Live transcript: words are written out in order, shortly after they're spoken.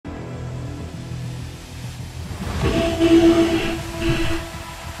Hey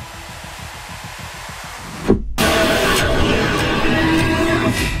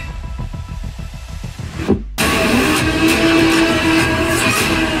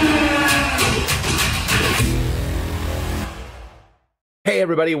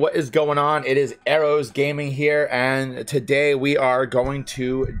everybody, what is going on? It is Arrows Gaming here, and today we are going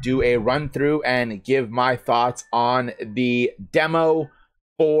to do a run through and give my thoughts on the demo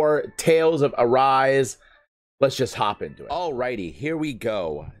for Tales of Arise. Let's just hop into it. Alrighty, here we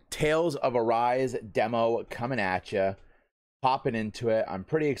go. Tales of Arise demo coming at you. Hopping into it. I'm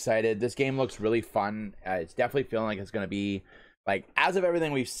pretty excited. This game looks really fun. It's definitely feeling like it's going to be, like, as of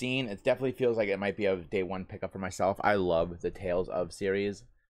everything we've seen, it definitely feels like it might be a day one pickup for myself. I love the Tales of series.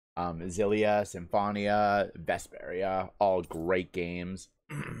 Zillia, Symphonia, Vesperia, all great games.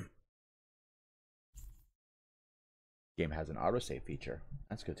 Game has an autosave feature.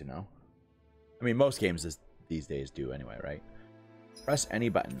 That's good to know. I mean, most games these days do anyway, right? Press any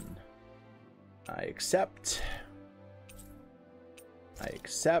button. I accept. I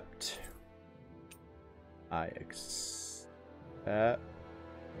accept. I accept.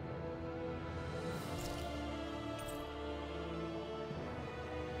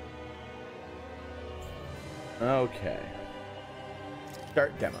 Okay.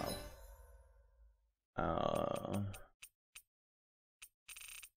 Start demo.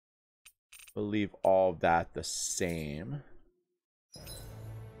 We'll leave all that the same.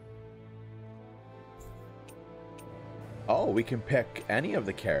 Oh, we can pick any of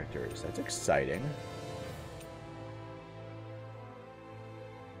the characters. That's exciting.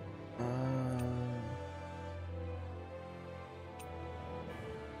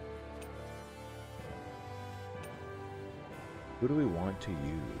 Who do we want to use?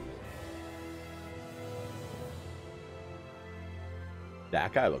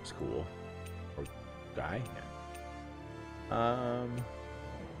 That guy looks cool. Or guy? Yeah.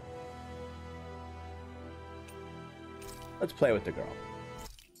 Let's play with the girl.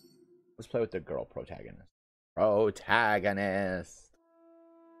 Let's play with the girl protagonist. Protagonist.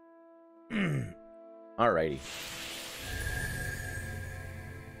 Alrighty.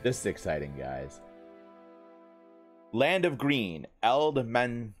 This is exciting, guys. Land of Green, Eld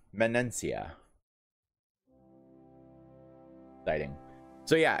Menencia. Exciting.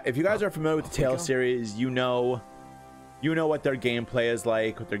 So yeah, if you guys are familiar with the Tales series, you know what their gameplay is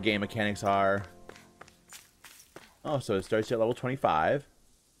like, what their game mechanics are. Oh, so it starts at level 25,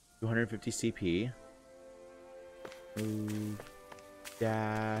 250 CP. Move,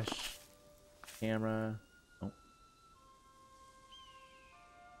 dash, camera. Oh.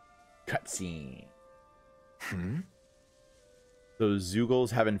 Cutscene. Those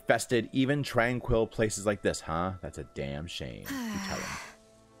Zoogles have infested even tranquil places like this, huh? That's a damn shame. You tell him.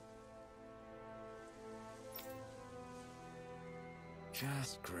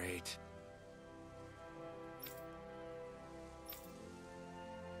 Just great.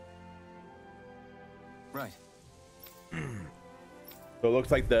 Right. So it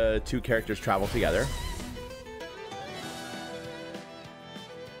looks like the two characters travel together.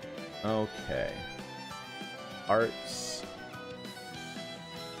 Okay. Arts.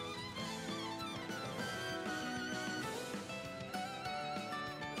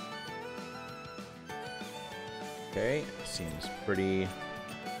 Okay, seems pretty.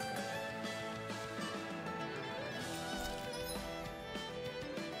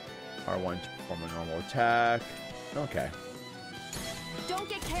 R1 to perform a normal attack. Okay. Don't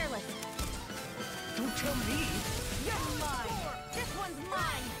get careless. Don't tell me. You're mine. This one's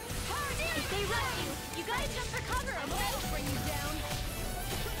mine. If they rush you, you gotta jump for cover. I'm gonna bring you down.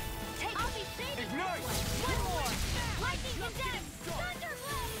 I'll be saving Ignite. one more. Lightning condemned.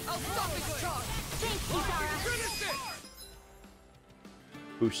 Thunderblade. I'll stop this charge. Thanks, Kisara.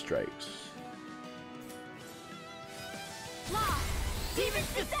 Boost strikes. Law.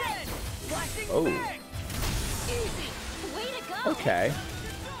 Demon's Descent. Flashing Oh. bang. Easy. Way to go. Okay.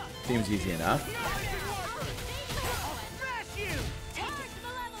 Seems easy enough. Smash you. Take it to the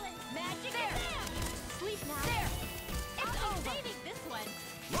leveling. Magic there. Sleep now. There. It's over. Saving this one.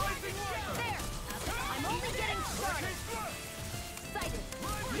 Rising light. There. I'm only getting started. Excited.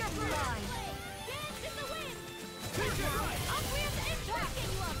 You're mine. Dance in the wind. I'll grab the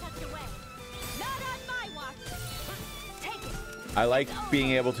tracking love tucked away. Not on my watch. Take it. I like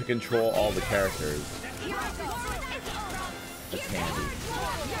being able to control all the characters. Here I go. That's handy.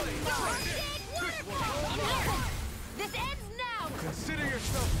 This ends now. Consider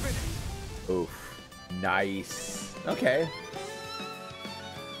yourself finished. Oof. Nice. Okay.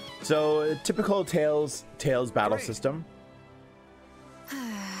 So typical Tales battle system.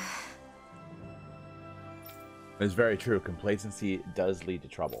 It's very true. Complacency does lead to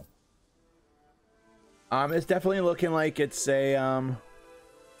trouble. It's definitely looking like it's a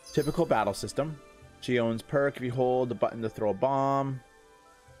typical battle system. She owns perk. If you hold the button to throw a bomb,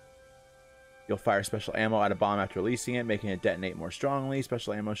 you'll fire special ammo at a bomb after releasing it, making it detonate more strongly.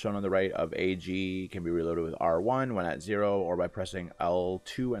 Special ammo shown on the right of AG can be reloaded with R1 when at 0 or by pressing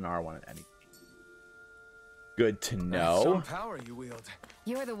L2 and R1 at any. Good to know. Some power you wield.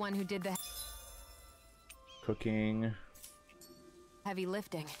 You're the one who did the Cooking. heavy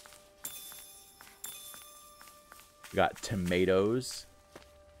lifting. We got tomatoes.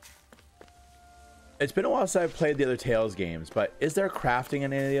 It's been a while since I've played the other Tales games, but is there crafting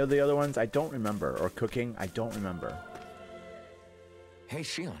in any of the other ones? I don't remember. Or cooking? I don't remember. Hey,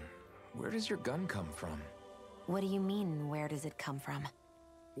 Shion, where does your gun come from? What do you mean, where does it come from?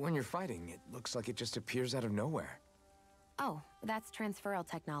 When you're fighting, it looks like it just appears out of nowhere. Oh, that's transferal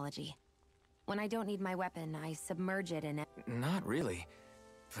technology. When I don't need my weapon, I submerge it in it. Not really,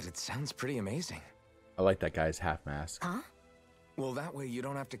 but it sounds pretty amazing. I like that guy's half mask. Huh? Well, that way you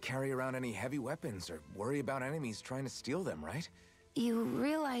don't have to carry around any heavy weapons or worry about enemies trying to steal them, right? You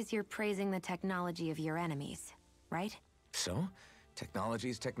realize you're praising the technology of your enemies, right? So,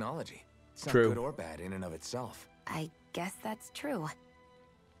 technology's technology. It's not True. good or bad in and of itself. I guess that's true.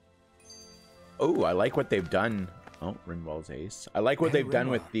 Oh, I like what they've done. Oh, Ringwell's ace. I like what Hey, they've done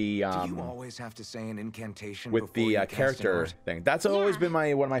with Ringwell, the do you always have to say an incantation with before the you cast an character art? thing. That's always been one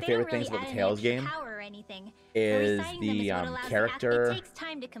of my They favorite don't really things about add the any Tales extra game power or anything. is Reciting them the what allows character it takes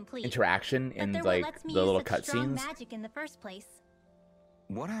time to complete. interaction But in they're like what lets me the use little such strong cutscenes. magic in the first place.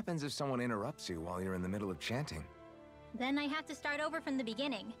 What happens if someone interrupts you while you're in the middle of chanting? Then I have to start over from the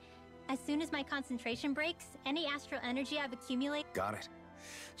beginning. As soon as my concentration breaks, any astral energy I've accumulated. Got it.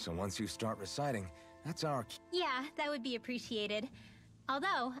 So once you start reciting, that's our key. Yeah, that would be appreciated.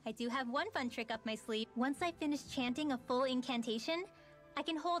 Although, I do have one fun trick up my sleeve. Once I finish chanting a full incantation, I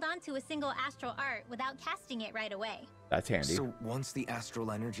can hold on to a single astral art without casting it right away. That's handy. So once the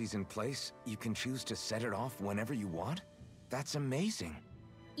astral energy's in place, you can choose to set it off whenever you want? That's amazing.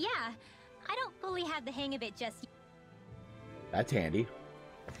 Yeah, I don't fully have the hang of it just yet. That's handy.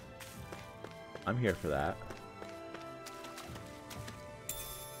 I'm here for that.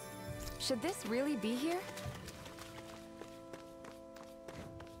 Should this really be here?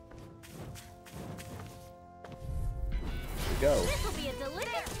 Here we go. This will be a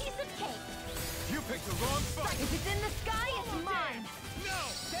delicious piece of cake. You picked the wrong fight. If it's in the sky, it's mine! No!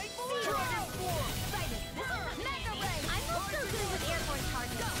 Take Zero. Dragon Form! Excited. This is a Mega Ray. I'm also good with airborne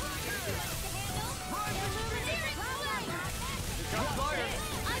targets. Illuminating flame. Got fire!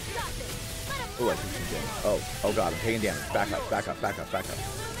 I've got this. Let 'em Oh, I think she's in. Oh god, I'm taking damage. Back up, back up, back up, back up.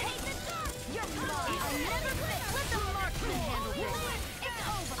 illuminate the dark. You're mine. I never miss. Let the marksman handle this. It's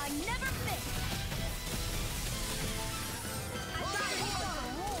over. I never miss. I got it.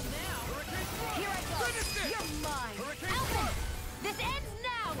 Here I go. You're mine. Alvin, this ends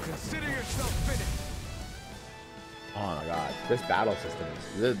now. Consider yourself finished! Oh my god, this battle system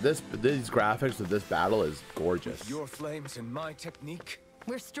is these graphics of this battle is gorgeous. Your flames and my technique.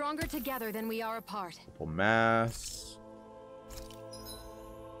 We're stronger together than we are apart. Purple mass,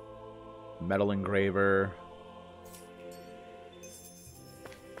 metal engraver.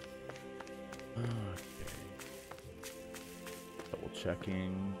 Okay. Double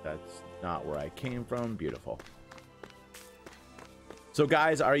checking. That's not where I came from. Beautiful. So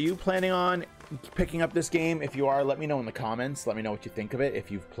guys, are you planning on picking up this game? If you are, let me know in the comments. Let me know what you think of it.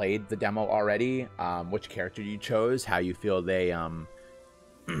 If you've played the demo already, which character you chose, how you feel they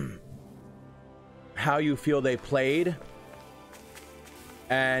how you feel they played,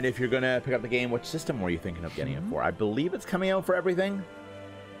 and if you're gonna pick up the game, which system were you thinking of getting it for? I believe it's coming out for everything.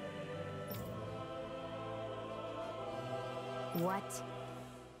 What?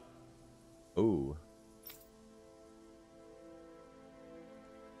 Ooh.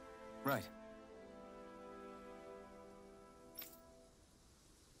 Right.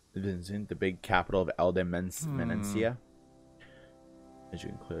 Vincent, the big capital of Menencia. As you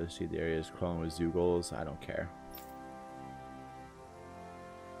can clearly see, the area is crawling with Zoogles. I don't care.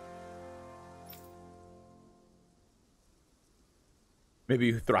 Maybe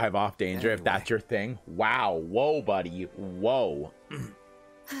you thrive off danger if that's your thing. Wow. Whoa, buddy. Whoa.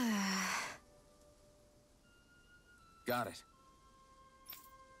 Got it.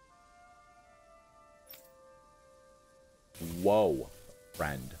 Whoa,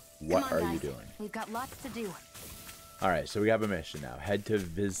 friend. What Come on, are you guys. doing? We've got lots to do. All right, so we have a mission now. Head to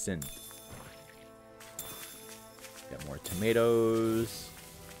Vincent. Get more tomatoes.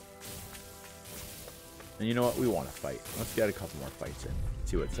 And you know what? We want to fight. Let's get a couple more fights in.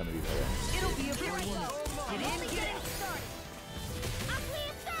 See what some of these are. It'll be a breeze. Get in, get in.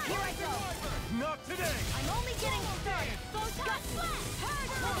 Here I go. Not today. I'm only getting started. Got flat.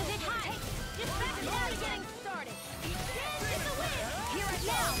 Is it high? Just back and only getting started. Dance in the wind. Here I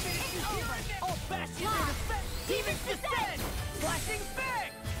go. It's over. All bastions in effect. Demons descend. Flashing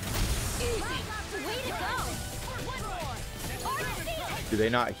bang. Easy. Way to go. One more. Do they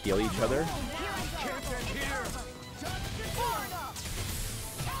not heal each other? Can't end here.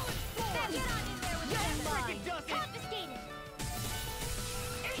 Confiscated.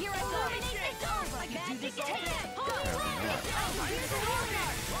 Here I go. It's over. Magic take it. Holy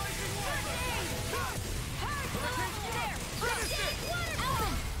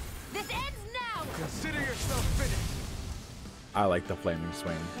This ends now. Consider yourself finished. I like the flaming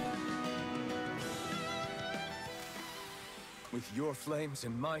swing. With your flames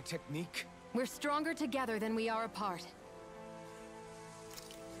and my technique, We're stronger together than we are apart.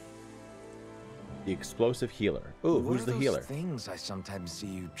 The explosive healer. Ooh, what who's are the those healer? things I sometimes see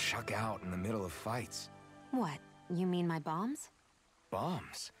you chuck out in the middle of fights? What? You mean my bombs?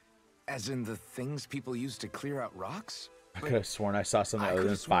 Bombs? As in the things people use to clear out rocks? I could have sworn I saw something I other than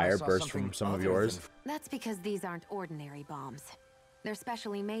could've sworn I fire saw burst something from some of other yours. than- That's because these aren't ordinary bombs. They're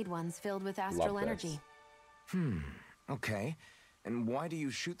specially made ones filled with astral this. energy. Okay. And why do you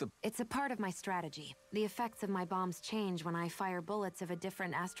shoot the... It's a part of my strategy. The effects of my bombs change when I fire bullets of a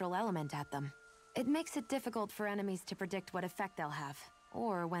different astral element at them. It makes it difficult for enemies to predict what effect they'll have,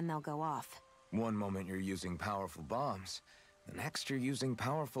 or when they'll go off. One moment you're using powerful bombs, the next you're using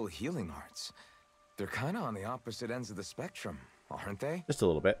powerful healing arts. They're kind of on the opposite ends of the spectrum, aren't they? Just a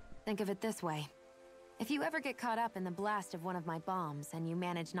little bit. Think of it this way. If you ever get caught up in the blast of one of my bombs and you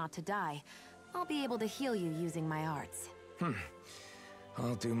manage not to die, I'll be able to heal you using my arts.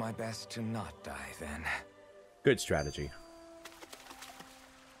 I'll do my best to not die then. Good strategy.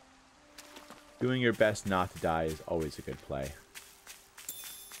 Doing your best not to die is always a good play.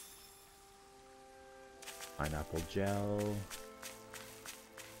 Pineapple gel.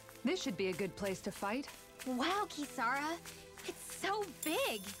 This should be a good place to fight. Wow, Kisara. It's so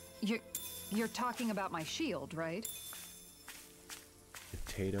big. You're talking about my shield, right?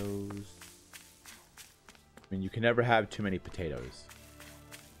 Potatoes. I mean, you can never have too many potatoes.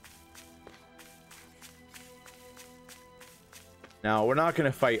 Now, we're not going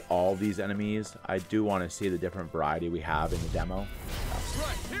to fight all these enemies. I do want to see the different variety we have in the demo.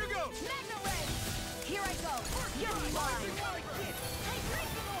 Right, here goes. Magna Ray. Here I go. You're mine.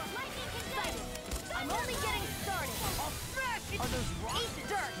 Excited. I'm only getting started. I'll smash it. Are those rocks? Eat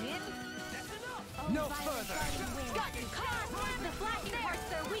dirt. That's enough. No further. Got caught. The flashing part's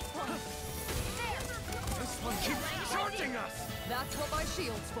their weak point. There. This one keeps charging us. That's what my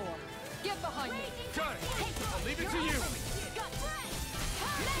shield's for. Get behind me. Got it. I'll leave it to you. Got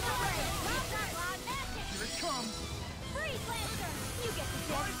Magna Ray. Here it comes. Freeze Lancer. You get the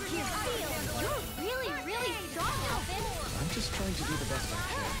gist. Your shield. You're really strong, Alvin. I'm just trying to do the best I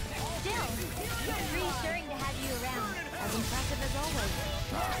can. Still, it's reassuring to have you around. As impressive as always.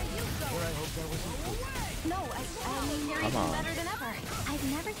 Where I hope that wasn't cool. No, I mean, you're Come even on. better than ever. I've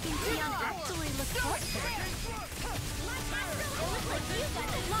never seen Sion actually look fortunate. It looks like you got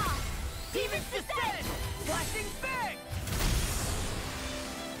it lost. Demons descend. Flashing bang.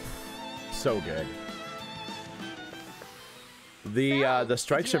 So good. The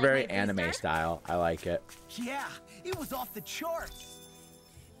strikes you are like very my anime booster? style. I like it. Yeah, it was off the charts.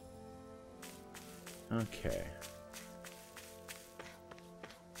 Okay.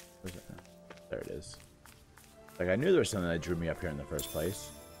 Where's it? There it is. Like, I knew there was something that drew me up here in the first place.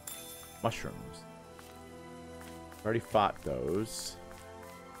 Mushrooms. Already fought those.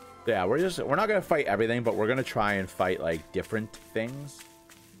 Yeah, we're not gonna fight everything, but we're gonna try and fight like different things.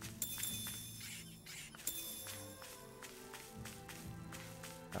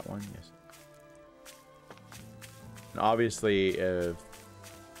 That one, yes. And obviously, if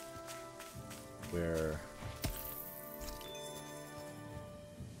we're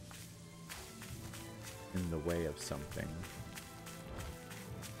in the way of something.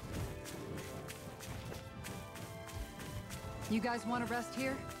 You guys want to rest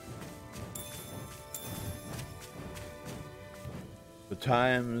here? The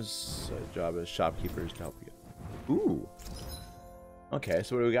times job as shopkeepers to help you. Ooh. Okay,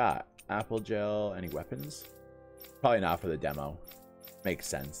 so what do we got? Apple gel, any weapons? Probably not for the demo. Makes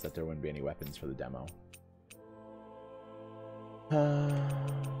sense that there wouldn't be any weapons for the demo.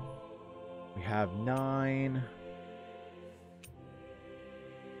 We have 9.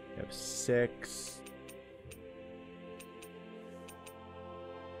 We have 6.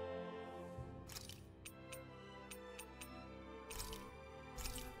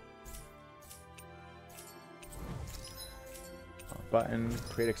 button,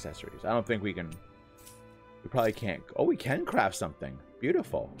 create accessories. I don't think we can. We probably can't. Oh, we can craft something.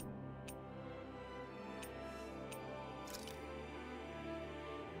 Beautiful.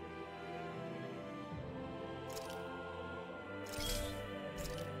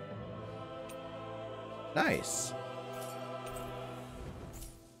 Nice.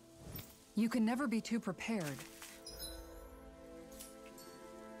 You can never be too prepared.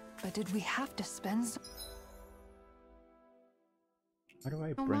 But did we have to spend so... How do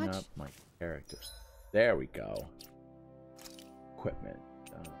I bring up my characters? There we go. Equipment.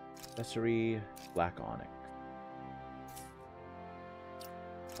 Accessory. Black Onyx.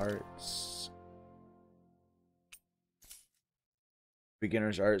 Arts.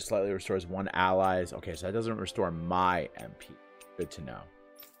 Beginner's art slightly restores 1 allies. Okay, so that doesn't restore my MP. Good to know.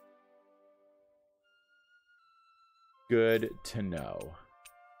 Good to know.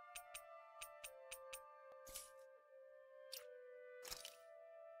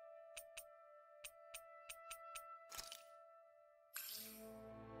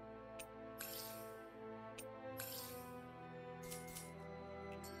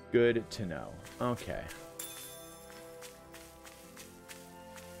 Good to know. Okay.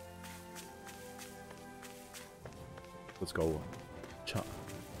 Let's go. Chop.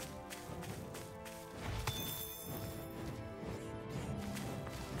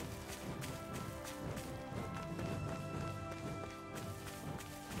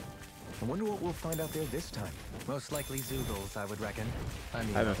 I wonder what we'll find out there this time. Most likely Zoogles, I would reckon. I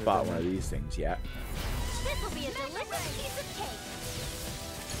haven't fought one of these things yet. This will be a delicious piece of cake.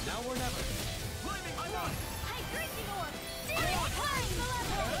 Now or never. Hydration orb. Climb the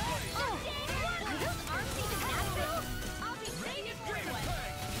level. Oh, are those arms even natural? I'll be saving this one.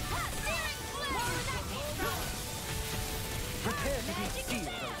 Hot searing flame. Prepare to be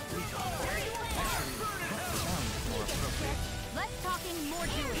sealed. Less talking, more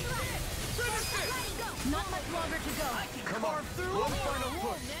doing. Not much longer to go. Come on, one final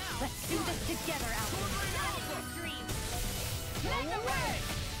push. Let's do this together, Albert. Not in your dreams. Mega Ray!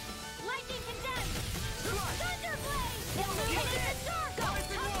 Lightning condemned! Thunderblade! Illuminate the dark! Go!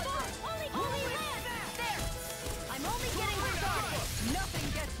 Come forth! Holy land! There! I'm only getting started! Nothing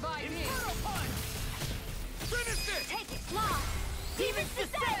gets by me! Finish it! Take it! Fly! Demons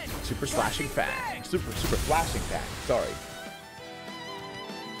descend! Super slashing fang. Super flashing fang. Sorry.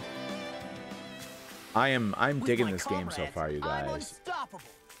 I'm digging this game so far, you I'm guys. unstoppable.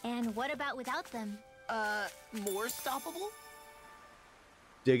 And what about without them? More stoppable?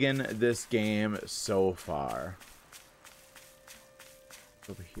 Digging this game so far.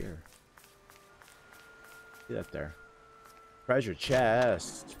 Over here. See that there. Treasure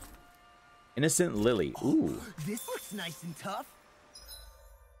chest. Innocent Lily. Ooh. This looks nice and tough.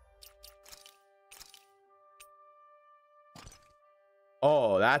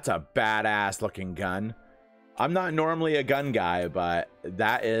 Oh, that's a badass looking gun. I'm not normally a gun guy, but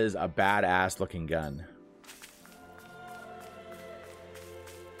that is a badass looking gun.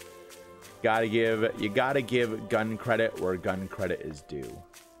 You gotta give gun credit where gun credit is due.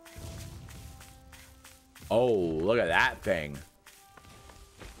 Oh, look at that thing.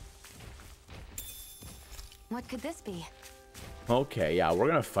 What could this be? Okay, yeah, we're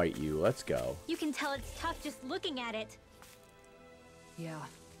gonna fight you. Let's go. You can tell it's tough just looking at it. Yeah,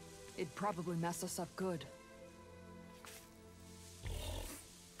 it'd probably mess us up good.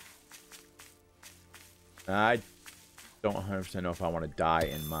 I don't 100% know if I want to die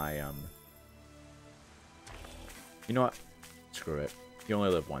in my You know what? Screw it. You only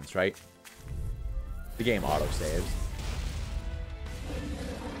live once, right? The game auto-saves.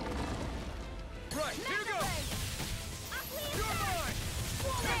 Right, here we go. You're mine.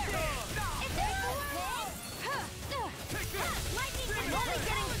 Lightning is only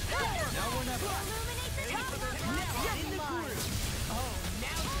getting started. Now or never. Illuminate the top. Now in the groove. Oh,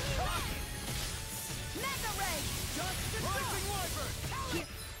 now you're talking. Mega Ray. Rising Wyvern.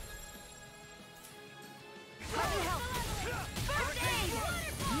 Let me help. First aid.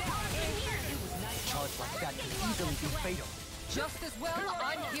 In here. Charge like that can easily be fatal. Just as well,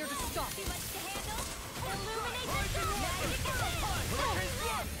 I'm here to stop Too it. much to handle. Illuminate the top. Magic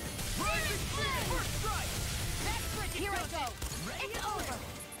attack. Rising Flame. First strike. Here I go. It's over.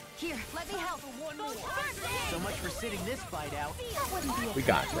 Here, let me help. One more. First aid. So much for sitting this fight out. That wouldn't be a We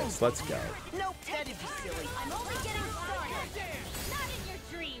got this. Let's go. Nope, that'd be silly. I'm only getting started. Not in your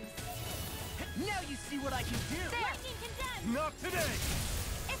dreams. Now you see what I can do. Lightning condemned. Not today.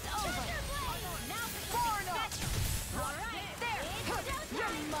 It's over. Now far enough. All right. There.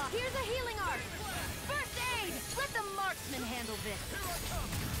 You're mine. Here's a healing art. First aid. Let the marksman handle this.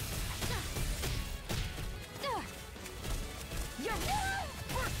 You're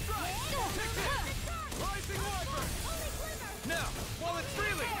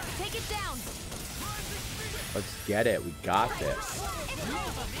Let's get it. We got this.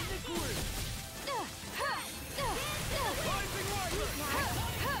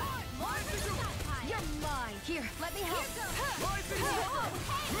 You're mine. Here, let me help.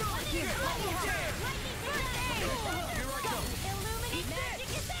 Here, let me help. Illuminate magic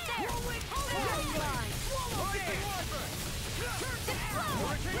is there. You're mine.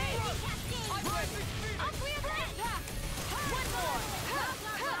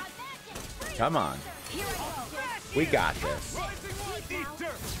 Come on. We got this.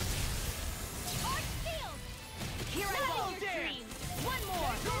 Here I go. One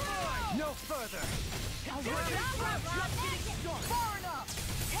more. No further. Far enough.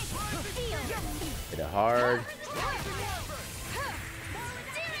 Hit it hard.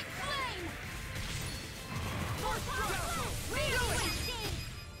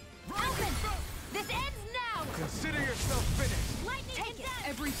 This ends now. Consider yourself finished. Take it.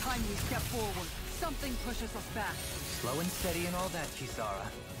 Every time we step forward, something pushes us back. Slow and steady and all that, Kisara.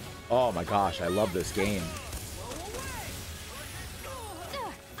 Oh my gosh, I love this game.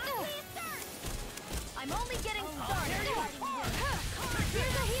 I'm only getting started.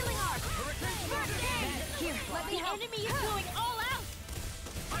 Here's a healing arc. Here, let me help. The enemy is going all out.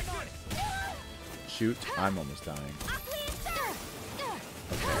 Shoot, I'm almost dying. Okay,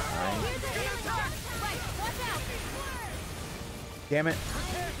 Here's a healing arc. Right, watch out. damn it.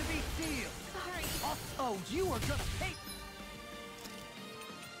 Prepare to be sealed. Sorry. Oh, you are gonna pay.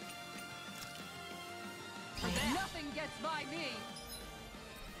 Nothing gets by me.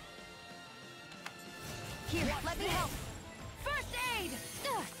 Here, let me help. First aid. It's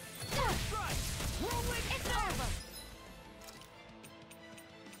over.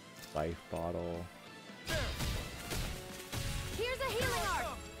 Life bottle. Here's a healing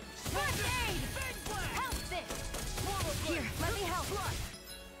arc. First aid. Help this. Here, let me help.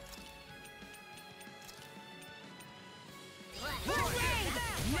 First aid.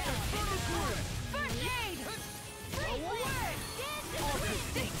 First aid.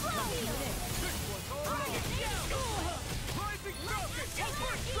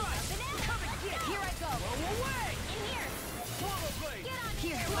 Here I go. In here.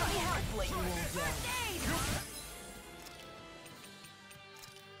 Here, let me help. First aid. There.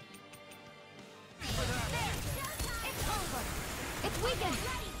 It's over. It's weakened.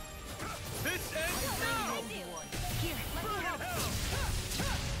 This ends now. Here, let me help.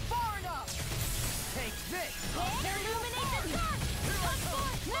 Far enough. Take this. Illuminate the sun.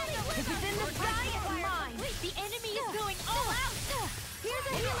 If it's in the sky, it's mine. The enemy is going all out. Here's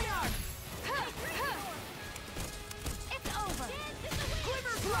a healing arc. It's over.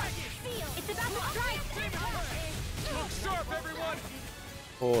 Glimmer dragon. It's about to strike. Look sharp, everyone.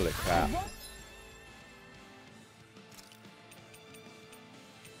 Holy crap.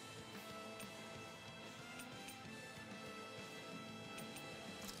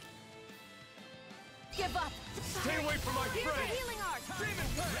 Give up. Stay away from my Here's a friend. healing arc.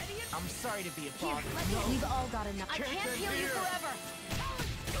 I'm sorry to be a Here, bother. we've all got enough. I can't heal you forever.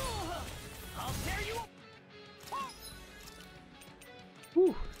 I'll tear you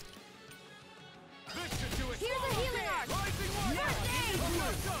Whew. This should do it. Here's a healing arc. Rising one. First aid.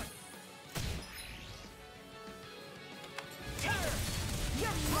 Well done.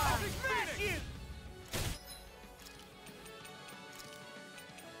 You're mine. Smash in.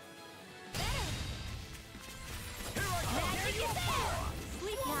 Here I come. Magic is there.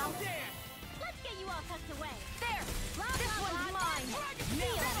 Sleep now. Let's get you all tucked away. There. This one's mine.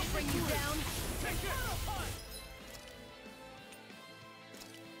 Kneel. That'll bring you down. Take it.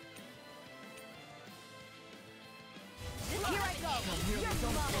 Here I go.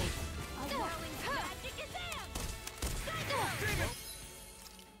 You're mine. Allowing magic is there.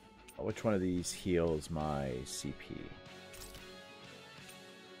 Which one of these heals my CP?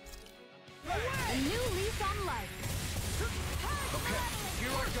 A new lease on life. Here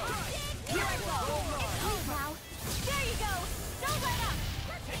I go. Here I go. It's over now. There you go. Don't let up.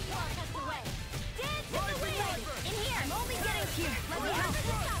 Let's get you all tucked away. Dance in the wind. In here. I'm only getting here. Let me help.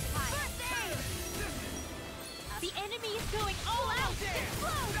 First aid. The enemy is going all out.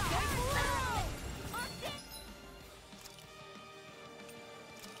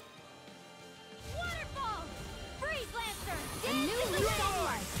 Waterfall. Freeze Lancer. A new lease on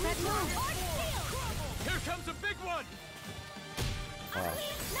life. That move. Here comes a big one.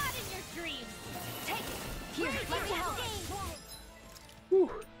 Not in your dreams. Take it. Here. Let me help. Whew.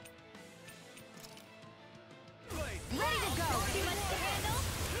 Ready to go. Too much to handle.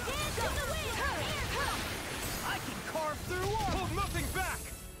 Dance in the wind. I can carve through walls. Hold nothing back.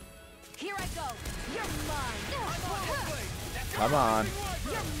 Here I go. You're mine. Come on.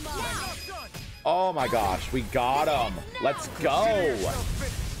 You're mine. Not done. Oh my gosh, we got him. Let's go.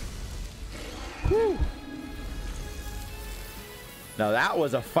 Whew. Now that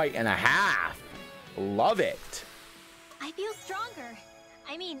was a fight and a half. Love it. I feel stronger.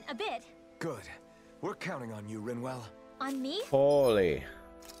 I mean, a bit. Good. We're counting on you, Rinwell. On me? Holy.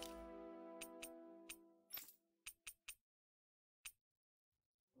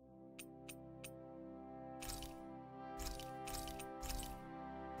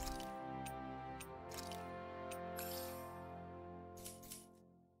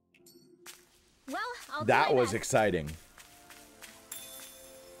 Well, I'll That do my was best. exciting.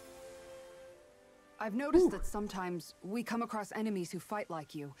 I've noticed that sometimes we come across enemies who fight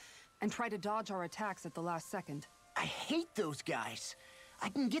like you and try to dodge our attacks at the last second. I hate those guys. I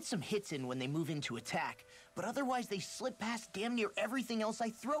can get some hits in when they move into attack, but otherwise they slip past damn near everything else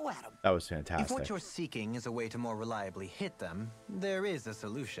I throw at them. That was If fantastic. what you're seeking is a way to more reliably hit them, there is a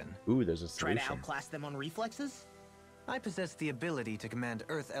solution. Ooh, there's a Try to solution. outclass them on reflexes? I possess the ability to command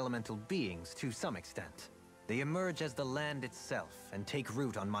Earth elemental beings to some extent. They emerge as the land itself and take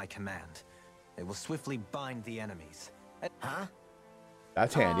root on my command. They will swiftly bind the enemies. Huh?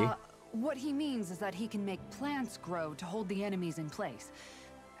 That's handy. What he means is that he can make plants grow to hold the enemies in place.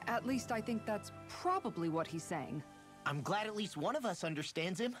 At least I think that's probably what he's saying. I'm glad at least one of us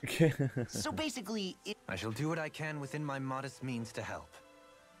understands him. So basically, I shall do what I can within my modest means to help.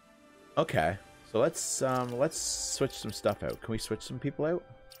 Okay, so let's switch some stuff out. Can we switch some people out?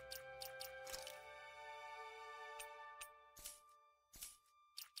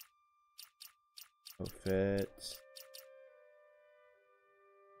 Outfits.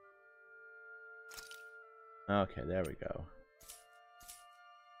 Okay, there we go.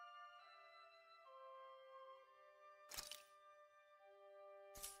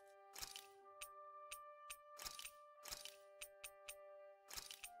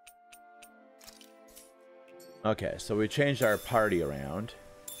 Okay, so we changed our party around.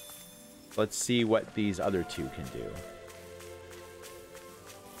 Let's see what these other two can do.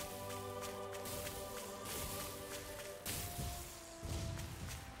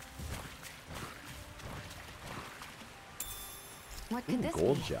 What could this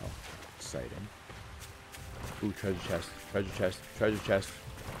Gold be? gel. Exciting. Ooh, treasure chest, treasure chest, treasure chest.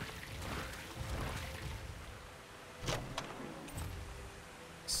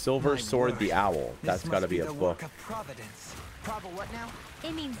 Silver My Sword word. the Owl. That's This got to must be a the book. work of Providence. Proba what now?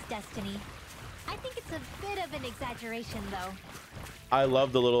 It means destiny. I think it's a bit of an exaggeration, though. I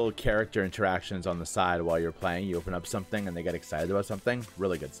love the little character interactions on the side while you're playing. You open up something and they get excited about something.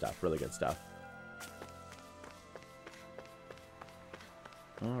 Really good stuff. Really good stuff.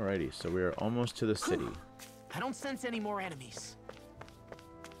 Alrighty, so we're almost to the city. I don't sense any more enemies.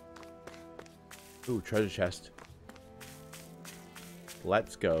 Ooh, treasure chest.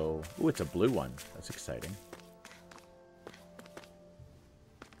 Let's go. Ooh, it's a blue one. That's exciting.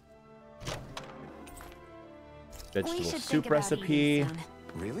 We Vegetable should think soup about recipe. eating soon.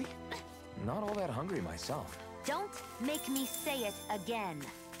 Really? Not all that hungry myself. Don't make me say it again.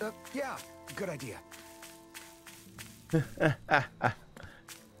 Yeah, good idea.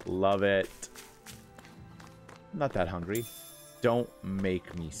 Love it. Not that hungry. Don't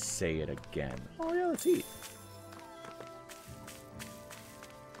make me say it again. Oh yeah, let's eat.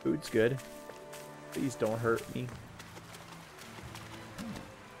 Food's good. Please don't hurt me.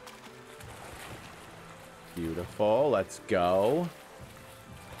 Beautiful. Let's go.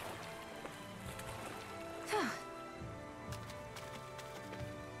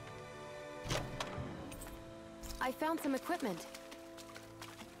 I found some equipment.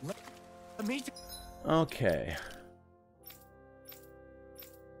 Me too. Okay.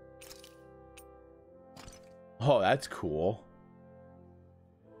 Oh, that's cool.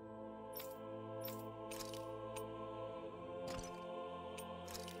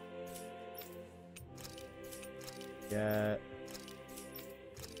 Yeah.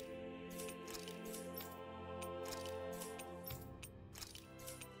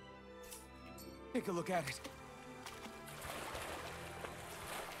 Take a look at it.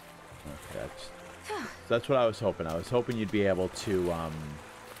 Okay, that's what I was hoping. I was hoping you'd be able to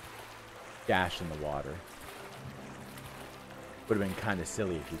dash in the water. Would have been kind of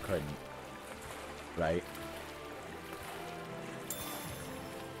silly if you couldn't, right?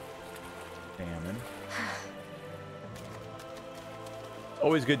 Salmon.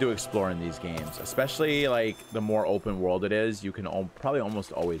 Always good to explore in these games, especially like the more open world it is. You can probably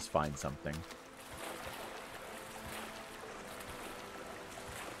almost always find something.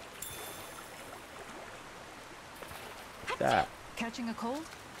 That Catching a cold?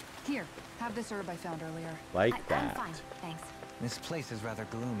 Here, have this herb I found earlier. like I'm that. fine, thanks. This place is rather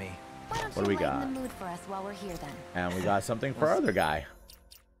gloomy. Why don't What do you we lighten got? the mood for us while we're here then? And we got something for our other guy.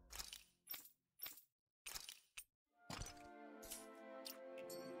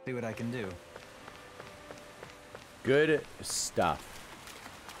 See what I can do. Good stuff.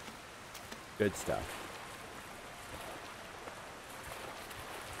 Good stuff.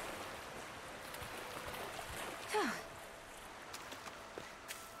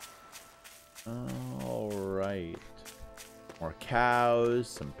 All right. More cows,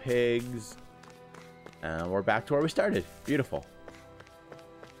 some pigs. And we're back to where we started. Beautiful.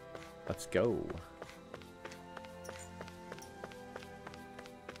 Let's go.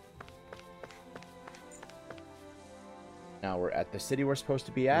 Now we're at the city we're supposed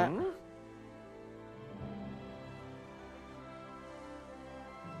to be at.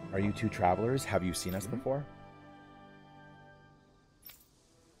 Are you two travelers? Have you seen us before?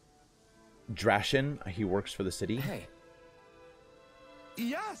 Drashin, he works for the city. Hey.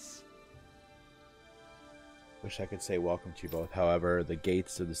 Yes. Wish I could say welcome to you both. However, the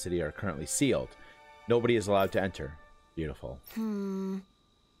gates of the city are currently sealed. Nobody is allowed to enter. Beautiful.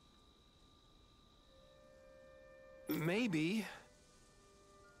 Maybe.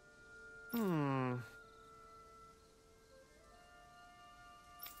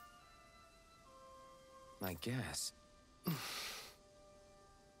 I guess.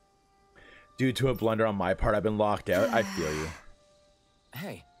 Due to a blunder on my part, I've been locked out. I feel you.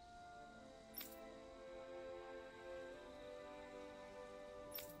 Hey.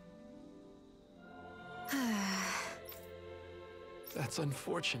 That's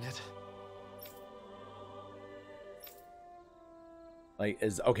unfortunate. Like,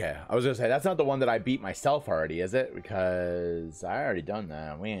 is okay. I was gonna say that's not the one that I beat myself already, is it? Because I already done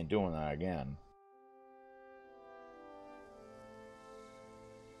that. We ain't doing that again.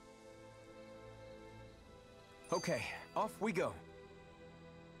 Okay, off we go.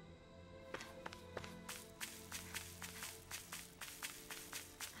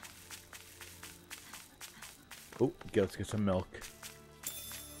 Oh, let's get some milk.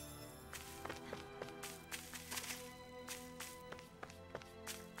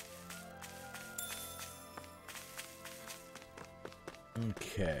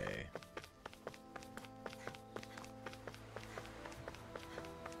 Okay.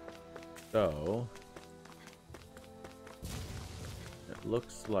 So it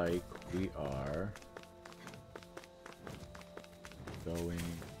looks like we are going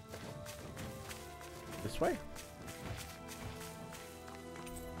this way.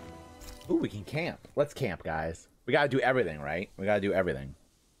 Ooh, we can camp. Let's camp, guys. We gotta do everything, right? We gotta do everything.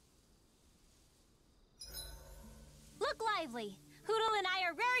 Look lively. Hoodle and I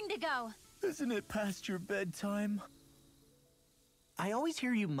are raring to go. Isn't it past your bedtime? I always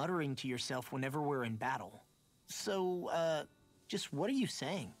hear you muttering to yourself whenever we're in battle. So, just what are you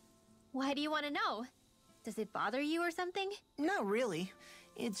saying? Why do you want to know? Does it bother you or something? Not really.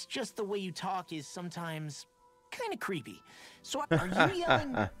 It's just the way you talk is sometimes kind of creepy. So are you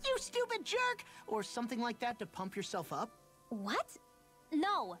yelling, "You stupid jerk," or something like that to pump yourself up? What?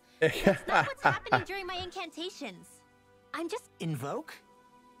 No. That's not what's happening during my incantations. I'm just... Invoke?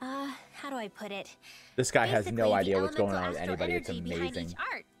 How do I put it? This guy has no Basically, idea the what's going on elemental with astral anybody. It's energy behind amazing. each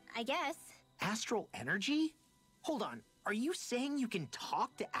art, I guess. Astral energy? Hold on. Are you saying you can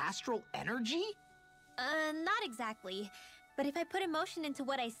talk to astral energy? Not exactly. But if I put emotion into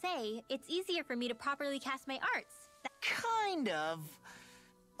what I say, it's easier for me to properly cast my arts. Kind of.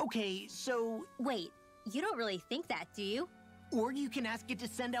 Okay, so... Wait, you don't really think that, do you? Or you can ask it to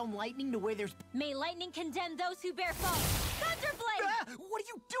send down lightning to where there's... May lightning condemn those who bear false. Thunderblade! Ah, what are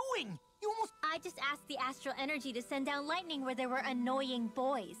you doing? You almost... I just asked the astral energy to send down lightning where there were annoying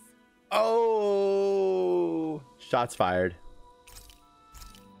boys. Oh, shots fired.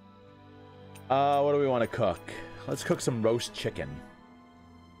 What do we want to cook? Let's cook some roast chicken.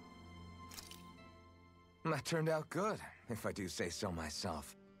 That turned out good, if I do say so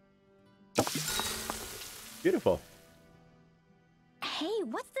myself. Beautiful. Hey,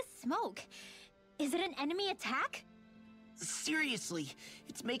 what's the smoke? Is it an enemy attack? Seriously,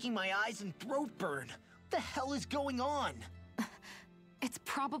 it's making my eyes and throat burn. What the hell is going on? It's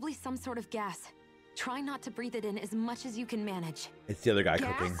probably some sort of gas. Try not to breathe it in as much as you can manage. It's the other guy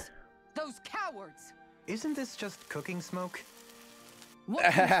Gas? cooking. Those cowards! Isn't this just cooking smoke? What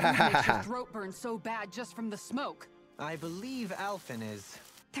kind of food makes your throat burn so bad just from the smoke? I believe Alphen is.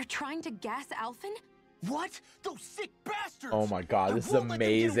 They're trying to gas Alphen? What? Those sick bastards! Oh my god, I this is won't let them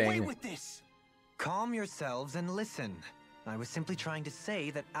get away amazing. with this. Calm yourselves and listen. I was simply trying to say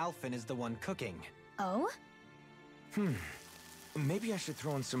that Alphen is the one cooking. Oh? Maybe I should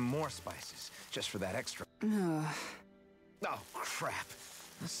throw in some more spices, just for that extra. Oh, crap.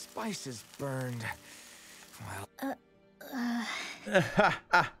 The spice is burned. Well...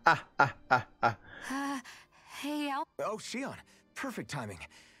 Hey, Al. Oh, Shion. Perfect timing.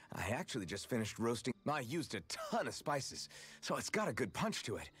 I actually just finished roasting. I used a ton of spices, so it's got a good punch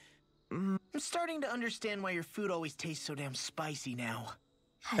to it. I'm starting to understand why your food always tastes so damn spicy now.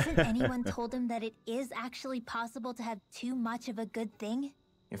 Hasn't anyone told him that it is actually possible to have too much of a good thing?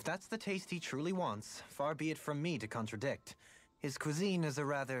 If that's the taste he truly wants, far be it from me to contradict. His cuisine is a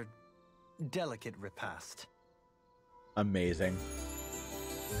rather delicate repast. Amazing.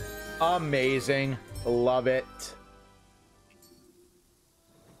 Amazing. Love it.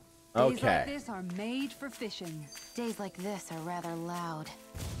 Okay. Days like this are made for fishing. Days like this are rather loud.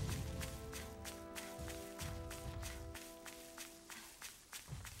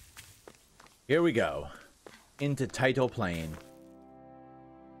 Here we go. Into title plane.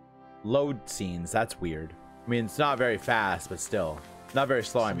 Load scenes. That's weird. I mean, it's not very fast, but still. Not very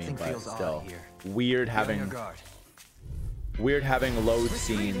slow, I mean, Something but feels odd still. here. Weird Be on having... your guard. Weird having load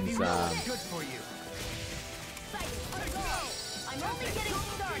scenes. Good for you. I'm only getting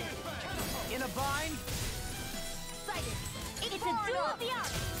started. In a bind? It's a duel of the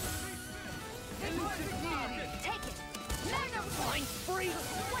arts. Take it. Bind free?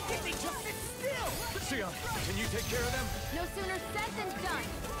 Why can't they just sit still? Shion, can you take care of them? No sooner said than done.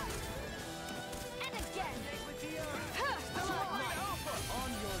 And again.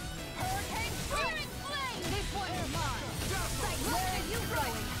 Hurricane Searing Flame. This one's mine. Where are you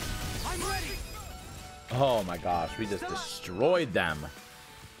going? I'm ready. Oh my gosh, we just destroyed them.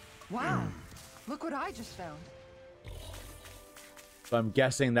 Wow. Look what I just found. So I'm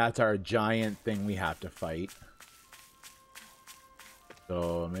guessing that's our giant thing we have to fight.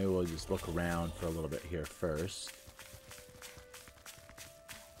 So maybe we'll just look around for a little bit here first.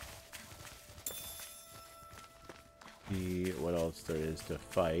 See what else there is to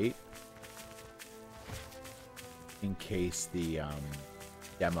fight. In case the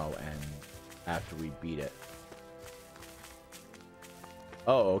demo ends after we beat it.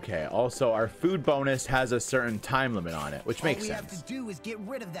 Oh, okay. Also, our food bonus has a certain time limit on it, which makes sense. All we have to do is get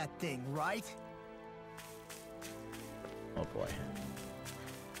rid of that thing, right? Oh boy.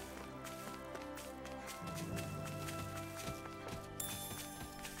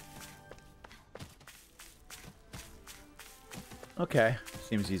 Okay,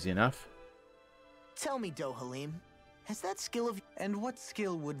 seems easy enough. Tell me, Dohalim, has that skill of... And what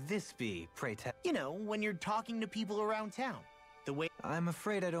skill would this be, pray tell? You know, when you're talking to people around town. The way... I'm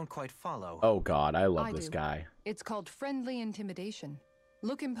afraid I don't quite follow. Oh god, I love I this do. guy. It's called friendly intimidation.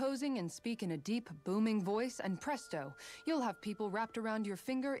 Look imposing and speak in a deep, booming voice, and presto, you'll have people wrapped around your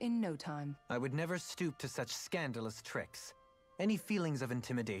finger in no time. I would never stoop to such scandalous tricks. Any feelings of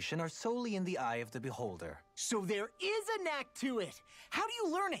intimidation are solely in the eye of the beholder. So there is a knack to it. How do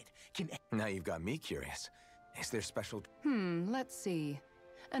you learn it? Now you've got me curious. Is there special... Let's see.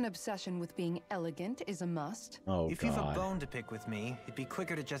 An obsession with being elegant is a must. Oh If you've a god. bone to pick with me, it'd be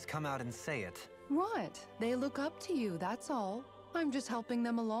quicker to just come out and say it. What? They look up to you, that's all. I'm just helping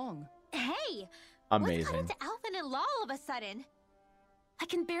them along. Hey! Amazing. What's got into Alphen and Law all of a sudden? I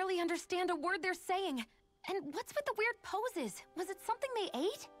can barely understand a word they're saying. And what's with the weird poses? Was it something they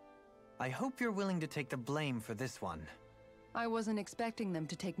ate? I hope you're willing to take the blame for this one. I wasn't expecting them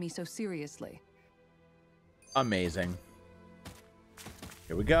to take me so seriously. Amazing.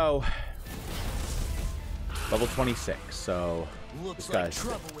 Here we go. Level 26, so... Looks this like guy's...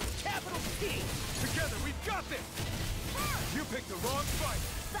 trouble with a capital T. Together, we've got this! You picked the wrong fight!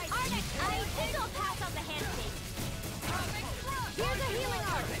 I think I'll pass on the handshake. Here's a healing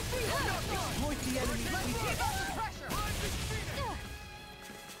art. Exploit the enemy. Keep up the pressure.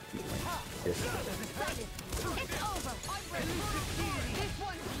 This. It's over. I'm ready. This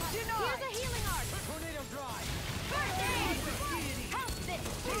one's mine. Here's a healing art. Tornado drive. First aid. How's this?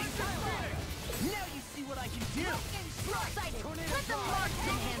 Now you see what I can do. Excited. Let the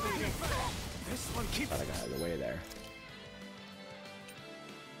marksman handle this. This one keeps... Thought I got out of the way there.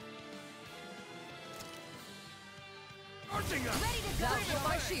 Arching us! Ready to go. That's what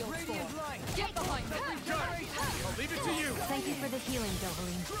my shield's for. Radiant light. Get behind me. I'll leave it to you! Thank you for the healing,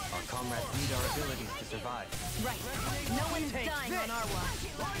 Dohalim. Our comrades need our abilities to survive. Right. No one's dying on our watch.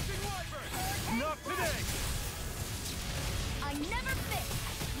 Not today! I never miss.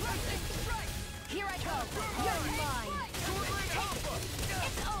 Here I go. You're mine.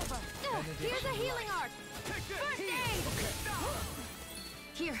 It's over. Here's a healing art. First aid.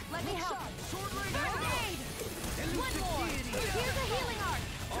 Here, let me help. First aid. One more. Here's a healing art.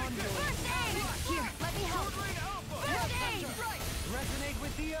 First aid. Here, let me help. First aid. Resonate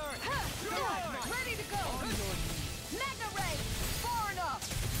with the earth. Ready to go. Magna ray. Far enough.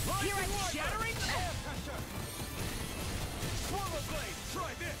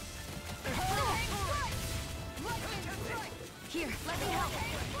 Here, let me help.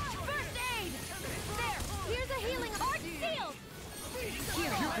 First aid! There, here's a healing heart sealed!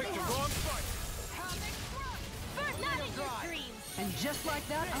 Here, let me help. First, not in your dreams! And just like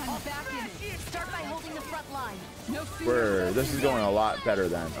that, I'm back in it. Start by holding the front line. No Word. This is going a lot better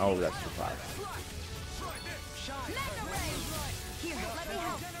than. Oh, that's the five. Mega ray! Here, let me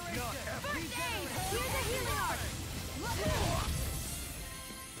help. First aid! Here's a healing heart!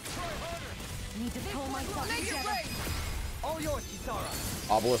 Need to pull myself together. All yours, Kisara.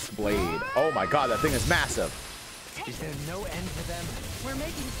 Obelisk Blade. Oh my god, that thing is massive. Is there no end to them? We're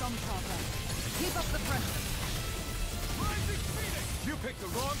making some progress. Keep up the pressure. You picked the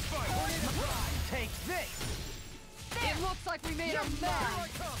wrong fight. Take this! It looks like we made a mess.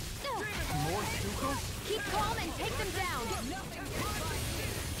 More Sukas? Keep calm and take them down.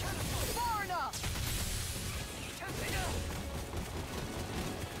 Far enough.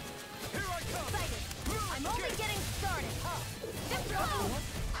 Excited. I'm only getting started. Just go.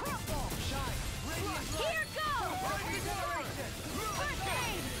 Here goes. First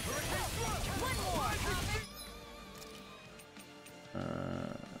aid. One more.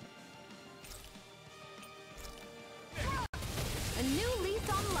 A new lease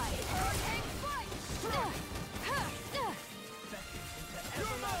on life.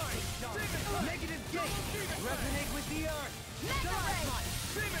 Negative gate! Resonate with the earth! Mega ray.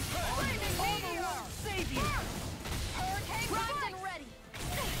 Save you! Primed and ready.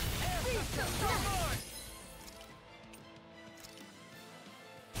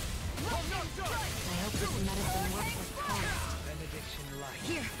 I hope this medicine works with cold. Benediction light.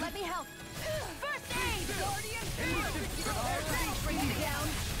 Here, let me help. First aid. Guardian. That'll bring you down.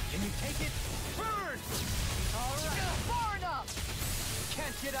 Can you take it? Burn! Alright. Far enough.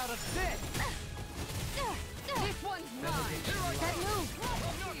 Can't get out of this! This one's mine. That move.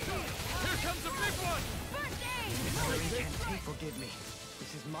 Here comes a big one. First aid. Can't forgive me.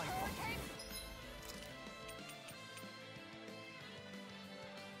 This is my fault.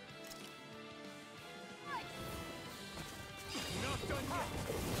 Not done yet.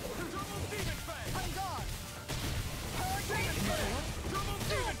 Double demon fang. On guard. Double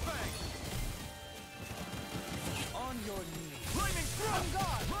demon fang. On your knees. Lightning thrust.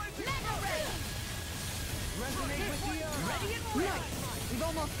 Mega ray. Resonate with the earth. Ready and right. We've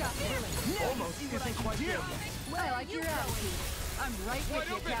almost got through it. Almost isn't quite there yet. I like your attitude. I'm right with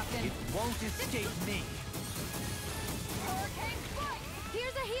you, Captain. It won't escape me.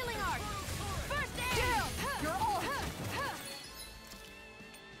 Here's a healing art. First aid. Down. You're all.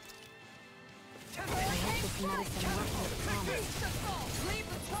 I hope this medicine works with promise. Leave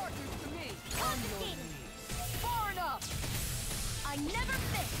the charges to me. On your knees. Far enough. I never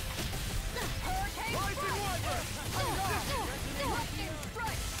miss. Hurricane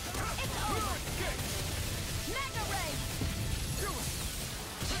strike. It's over. Mega ray.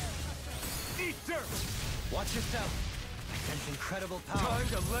 Eat dirt. Watch yourself. I sense incredible power. Time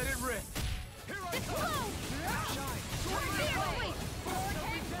to let it rip. It's close. Fiercely.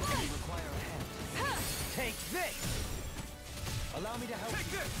 Require a hand. Take this. Allow me to help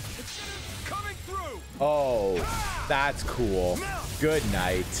Take you. this. It's coming through. Oh, that's cool. Good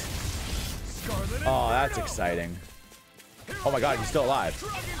night. Scarlet and Oh, that's Inferno. exciting. Oh my god, he's still alive.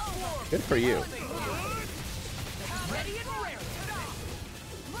 Dragon Swarm. Good for you. Ready and rare.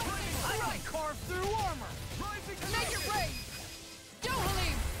 I can carve through armor. Make it rain. Go,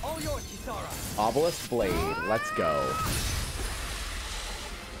 Halim. All yours, Kisara. Obelisk Blade. Let's go.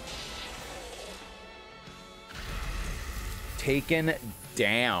 Taken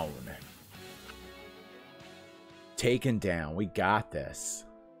down. Taken down. We got this.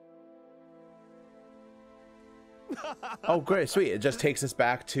 Oh, great. Sweet. It just takes us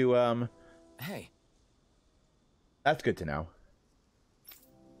back to, Hey. that's good to know.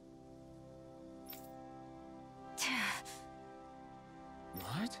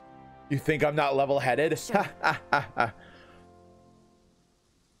 What? You think I'm not level-headed?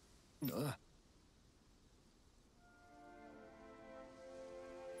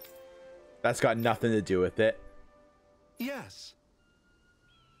 That's got nothing to do with it. Yes.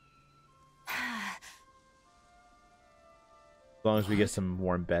 As long as we get some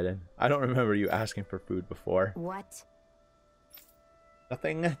warm bedding. I don't remember you asking for food before. What?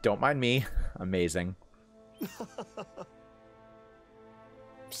 Nothing. Don't mind me. Amazing.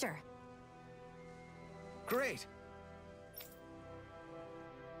 Sure. Great.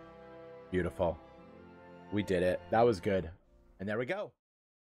 Beautiful. We did it. That was good. And there we go.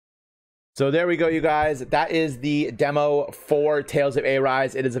 So there we go, you guys. That is the demo for Tales of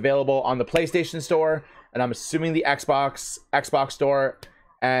Arise. It is available on the PlayStation Store and I'm assuming the Xbox Store,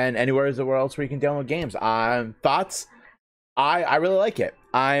 and anywhere else where you can download games. Thoughts? I really like it.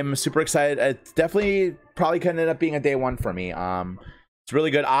 I'm super excited. It's definitely probably could end up being a day one for me. It's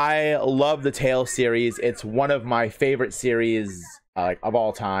really good. I love the Tales series. It's one of my favorite series of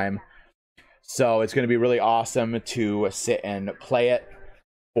all time. So it's going to be really awesome to sit and play it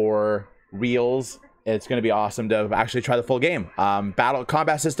for reals. It's going to be awesome to actually try the full game. Battle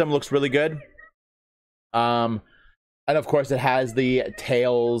combat system looks really good. And of course, it has the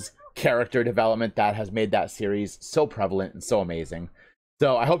Tales character development that has made that series so prevalent and so amazing.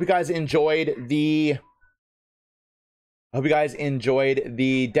 So I hope you guys enjoyed the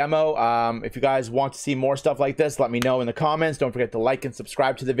demo. If you guys want to see more stuff like this, let me know in the comments. Don't forget to like and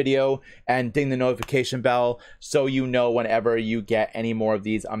subscribe to the video and ding the notification bell so you know whenever you get any more of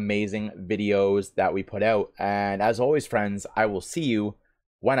these amazing videos that we put out. And as always, friends, I will see you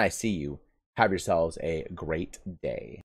when I see you. Have yourselves a great day.